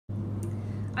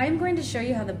I'm going to show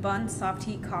you how the Bunn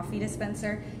SoftHeat coffee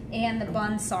dispenser and the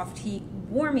Bunn SoftHeat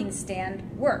warming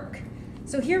stand work.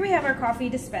 So here we have our coffee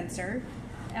dispenser,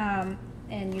 and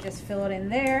you just fill it in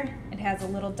there. It has a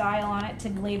little dial on it to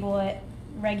label it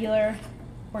regular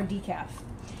or decaf.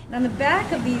 And on the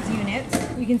back of these units,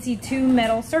 you can see two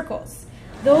metal circles.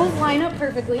 Those line up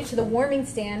perfectly to the warming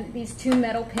stand, these two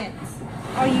metal pins.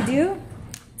 All you do,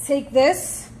 take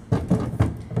this,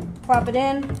 plop it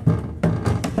in,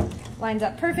 lines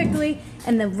up perfectly,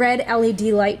 and the red LED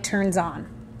light turns on.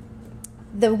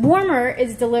 The warmer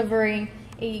is delivering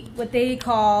what they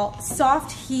call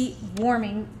soft heat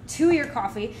warming to your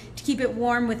coffee to keep it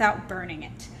warm without burning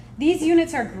it. These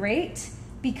units are great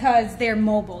because they're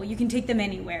mobile. You can take them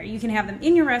anywhere. You can have them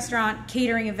in your restaurant,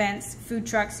 catering events, food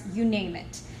trucks, you name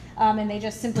it. And they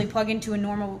just simply plug into a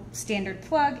normal standard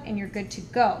plug and you're good to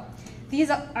go. These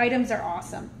items are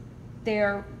awesome.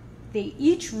 They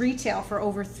each retail for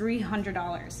over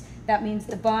 $300. That means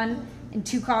the Bunn and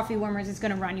two coffee warmers is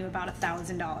going to run you about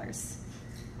 $1,000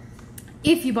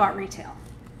 if you bought retail.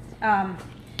 And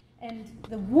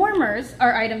the warmers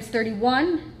are items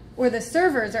 31, or the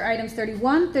servers are items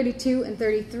 31, 32, and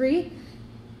 33.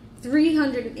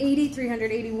 380,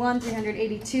 381,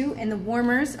 382, and the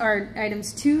warmers are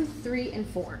items 2, 3, and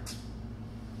 4.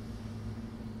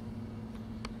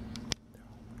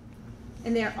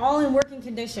 And they're all in working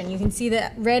condition. You can see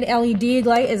that red LED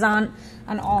light is on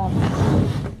all of them.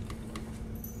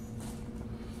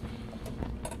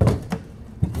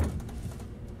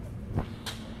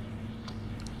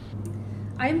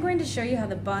 I'm going to show you how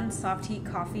the Bunn SoftHeat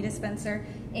coffee dispenser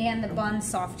and the Bunn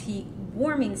SoftHeat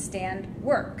warming stand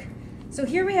work. So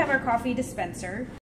here we have our coffee dispenser.